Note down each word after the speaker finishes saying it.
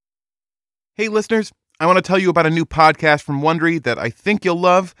Hey listeners, I want to tell you about a new podcast from Wondery that I think you'll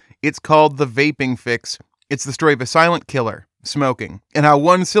love. It's called The Vaping Fix. It's the story of a silent killer, smoking, and how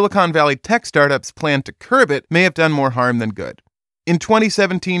one Silicon Valley tech startup's plan to curb it may have done more harm than good. In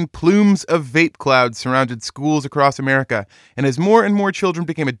 2017, plumes of vape clouds surrounded schools across America, and as more and more children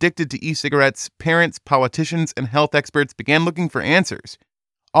became addicted to e-cigarettes, parents, politicians, and health experts began looking for answers.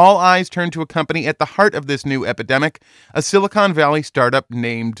 All eyes turned to a company at the heart of this new epidemic, a Silicon Valley startup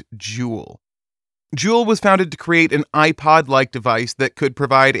named Juul. Juul was founded to create an iPod-like device that could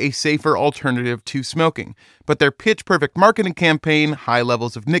provide a safer alternative to smoking, but their pitch-perfect marketing campaign, high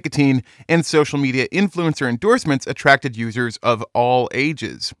levels of nicotine, and social media influencer endorsements attracted users of all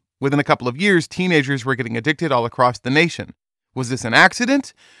ages. Within a couple of years, teenagers were getting addicted all across the nation. Was this an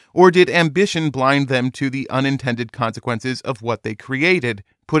accident, or did ambition blind them to the unintended consequences of what they created,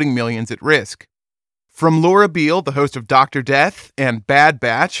 putting millions at risk? From Laura Beale, the host of Dr. Death and Bad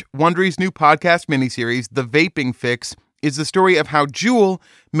Batch, Wondery's new podcast miniseries, The Vaping Fix, is the story of how Juul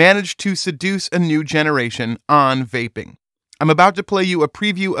managed to seduce a new generation on vaping. I'm about to play you a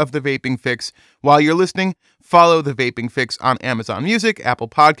preview of The Vaping Fix. While you're listening, follow The Vaping Fix on Amazon Music, Apple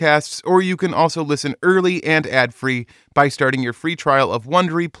Podcasts, or you can also listen early and ad-free by starting your free trial of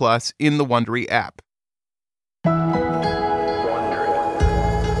Wondery Plus in the Wondery app.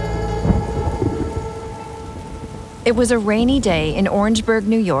 It was a rainy day in Orangeburg,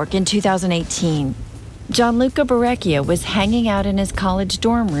 New York in 2018. Gianluca Barrecchia was hanging out in his college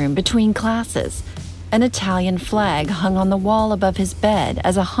dorm room between classes. An Italian flag hung on the wall above his bed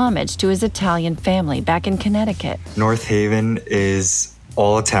as a homage to his Italian family back in Connecticut. North Haven is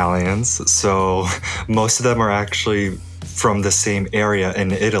all Italians, so most of them are actually from the same area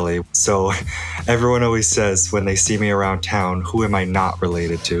in Italy. So everyone always says when they see me around town, who am I not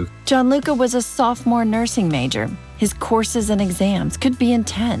related to? Gianluca was a sophomore nursing major. His courses and exams could be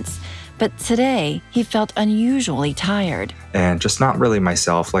intense, but today he felt unusually tired. And just not really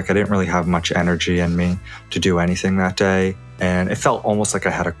myself. Like I didn't really have much energy in me to do anything that day. And it felt almost like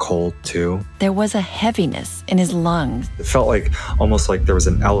I had a cold too. There was a heaviness in his lungs. It felt like almost like there was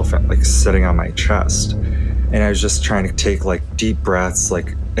an elephant like sitting on my chest. And I was just trying to take like deep breaths,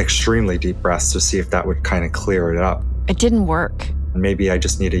 like extremely deep breaths to see if that would kind of clear it up. It didn't work. Maybe I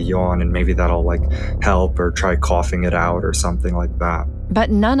just need a yawn and maybe that'll like help, or try coughing it out or something like that. But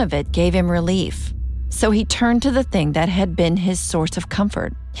none of it gave him relief. So he turned to the thing that had been his source of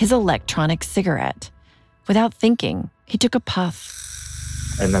comfort, his electronic cigarette. Without thinking, he took a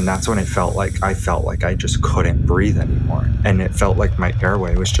puff. And then that's when I felt like I just couldn't breathe anymore. And it felt like my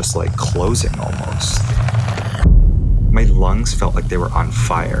airway was just like closing almost. My lungs felt like they were on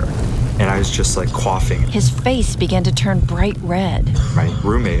fire. And I was just like coughing. His face began to turn bright red. My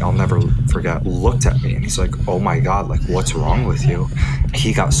roommate, I'll never forget, looked at me and he's like, "Oh my God, like what's wrong with you?"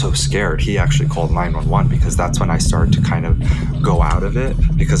 He got so scared. He actually called 911 because that's when I started to kind of go out of it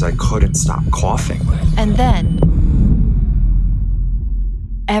because I couldn't stop coughing. And then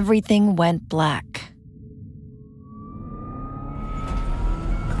everything went black.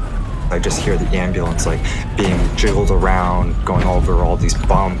 I just hear the ambulance like being jiggled around, going over all these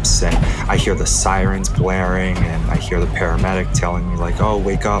bumps, and I hear the sirens blaring, and I hear the paramedic telling me like, "Oh,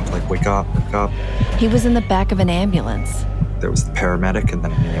 wake up, like wake up, wake up." He was in the back of an ambulance. There was the paramedic and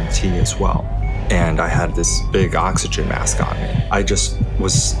then an EMT as well. And I had this big oxygen mask on me. I just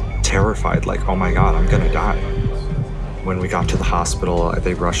was terrified, like, oh my God, I'm gonna die. When we got to the hospital,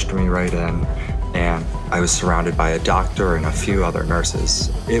 they rushed me right in. And I was surrounded by a doctor and a few other nurses.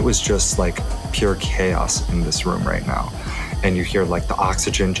 It was just like pure chaos in this room right now. And you hear like the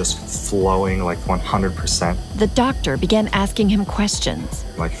oxygen just flowing like 100%. The doctor began asking him questions.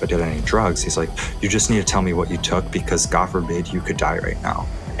 Like if I did any drugs, he's like, "You just need to tell me what you took because God forbid you could die right now.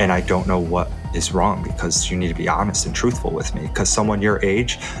 And I don't know what is wrong because you need to be honest and truthful with me because someone your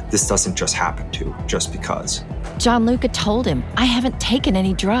age, this doesn't just happen to just because." Gianluca told him, "I haven't taken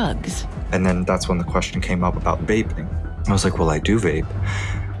any drugs." And then that's when the question came up about vaping. I was like, "Well, I do vape."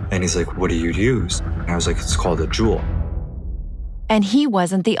 And he's like, "What do you use?" And I was like, "It's called a Juul." And he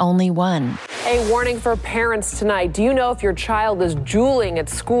wasn't the only one. A warning for parents tonight. Do you know if your child is juuling at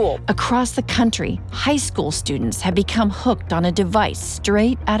school? Across the country, high school students have become hooked on a device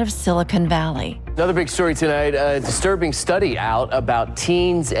straight out of Silicon Valley. Another big story tonight, a disturbing study out about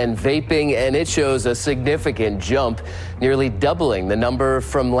teens and vaping, and it shows a significant jump, nearly doubling the number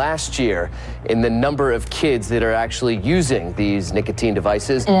from last year in the number of kids that are actually using these nicotine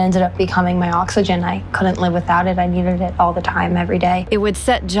devices. It ended up becoming my oxygen. I couldn't live without it. I needed it all the time, every day. It would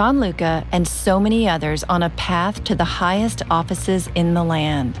set Gianluca and so many others on a path to the highest offices in the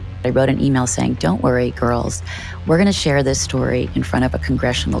land. I wrote an email saying, "Don't worry, girls. We're going to share this story in front of a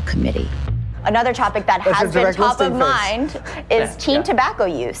congressional committee." Another topic that That's has your been direct top of listing mind is teen tobacco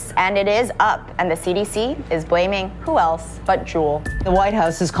use, and it is up. And the CDC is blaming who else but Juul. The White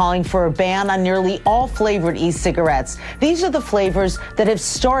House is calling for a ban on nearly all flavored e-cigarettes. These are the flavors that have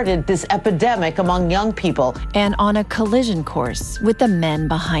started this epidemic among young people. And on a collision course with the men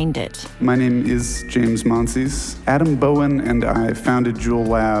behind it. My name is James Monsees. Adam Bowen and I founded Juul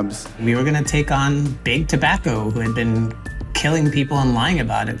Labs. We were going to take on big tobacco, who had been killing people and lying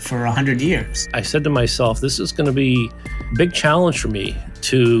about it for 100 years. I said to myself, this is going to be a big challenge for me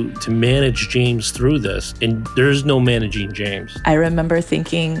to manage James through this, and there's no managing James. I remember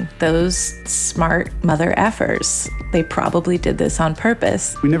thinking, those smart mother effers, they probably did this on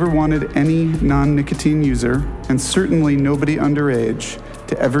purpose. We never wanted any non-nicotine user, and certainly nobody underage,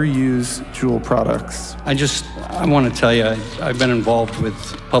 to ever use Juul products. I want to tell you, I've been involved with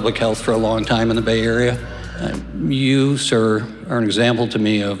public health for a long time in the Bay Area. You, sir, are an example to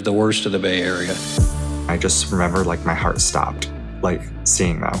me of the worst of the Bay Area. I just remember like my heart stopped, like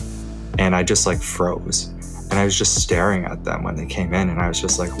seeing them. And I just like froze. And I was just staring at them when they came in, and I was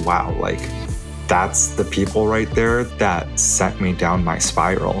just like, wow, like that's the people right there that sent me down my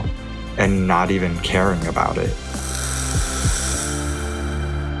spiral and not even caring about it.